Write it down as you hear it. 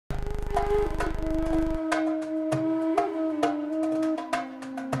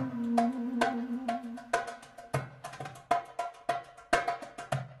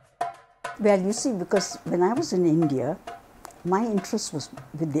Well, you see, because when I was in India, my interest was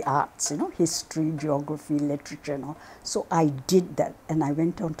with the arts, you know, history, geography, literature and all. So I did that, and I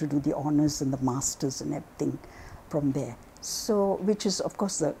went on to do the honours and the masters and everything from there. So, which is of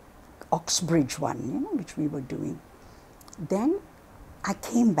course the Oxbridge one, you know, which we were doing. Then I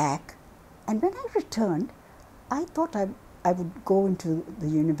came back, and when I returned, I thought I would go into the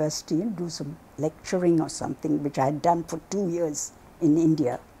university and do some lecturing or something, which I had done for 2 years in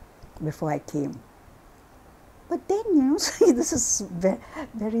India before I came. But then, you know, see, this is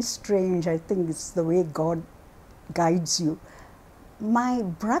very strange. I think it's the way God guides you. My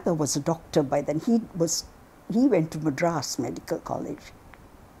brother was a doctor by then. He went to Madras Medical College,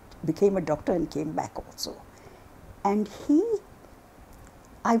 became a doctor and came back also. And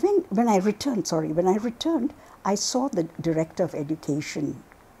when I returned, I saw the director of education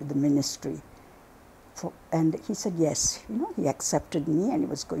in the ministry. And he said, yes, you know, he accepted me and he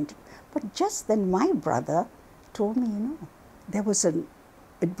was going to. But just then my brother told me, you know, there was an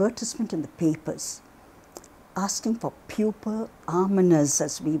advertisement in the papers asking for pupil almoners,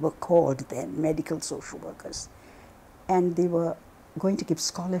 as we were called then, medical social workers. And they were going to give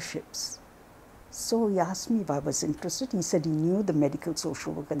scholarships. So he asked me if I was interested. He said he knew the medical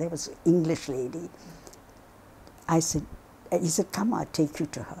social worker. There was an English lady. He said, come, I'll take you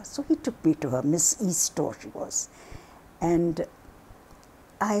to her. So he took me to her, Miss Eastor she was. And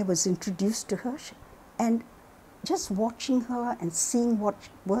I was introduced to her. And just watching her and seeing what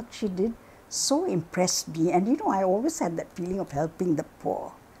work she did so impressed me. And you know, I always had that feeling of helping the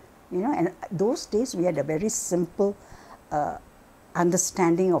poor. You know, and those days we had a very simple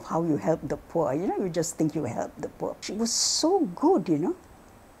understanding of how you help the poor. You know, you just think you help the poor. She was so good, you know.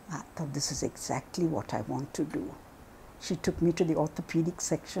 I thought, this is exactly what I want to do. She took me to the orthopedic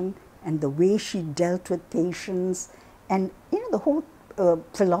section, and the way she dealt with patients, and you know, the whole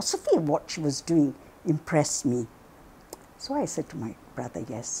philosophy of what she was doing impressed me. So I said to my brother,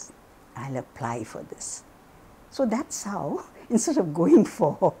 yes, I'll apply for this. So that's how, instead of going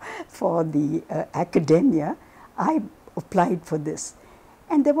for the academia, I applied for this.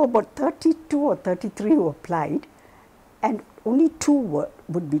 And there were about 32 or 33 who applied, and only 2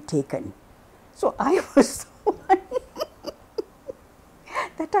 would be taken. So I was the one.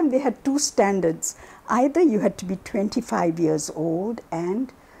 That time they had 2 standards. Either you had to be 25 years old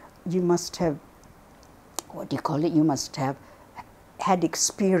and you must have, what do you call it, you must have had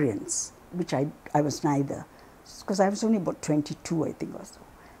experience, which I was neither, because I was only about 22, I think, or so.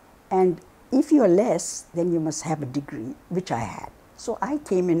 And if you're less, then you must have a degree, which I had. So I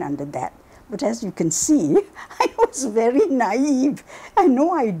came in under that. But as you can see, I was very naive. I had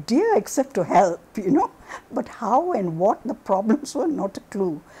no idea except to help, you know. But how and what the problems were, not a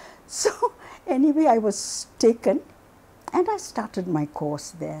clue. So anyway, I was taken and I started my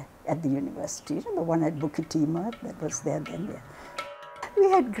course there at the university, you know, the one at Bukit Timur that was there then. There. We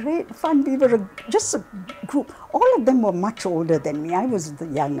had great fun. We were just a group. All of them were much older than me. I was the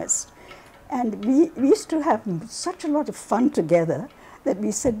youngest. And we used to have such a lot of fun together that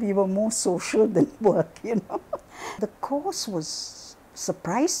we said we were more social than work, you know. The course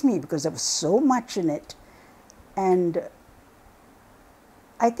surprised me because there was so much in it. And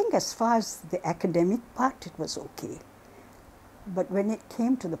I think as far as the academic part, it was okay. But when it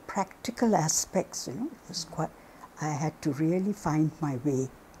came to the practical aspects, you know, it was quite, I had to really find my way.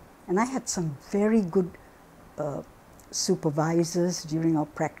 And I had some very good supervisors during our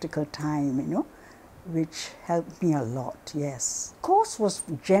practical time, you know, which helped me a lot, yes. The course was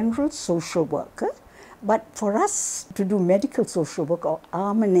general social worker, but for us to do medical social work, or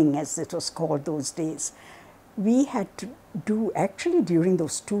almoning as it was called those days, we had to do, actually during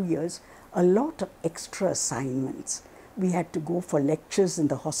those 2 years, a lot of extra assignments. We had to go for lectures in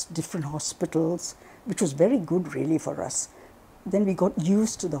the different hospitals, which was very good really for us. Then we got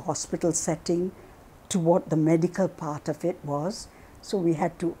used to the hospital setting, to what the medical part of it was. So we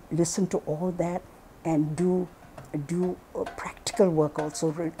had to listen to all that and do practical work also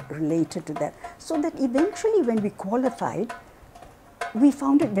related to that. So that eventually when we qualified, we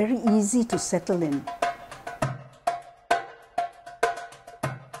found it very easy to settle in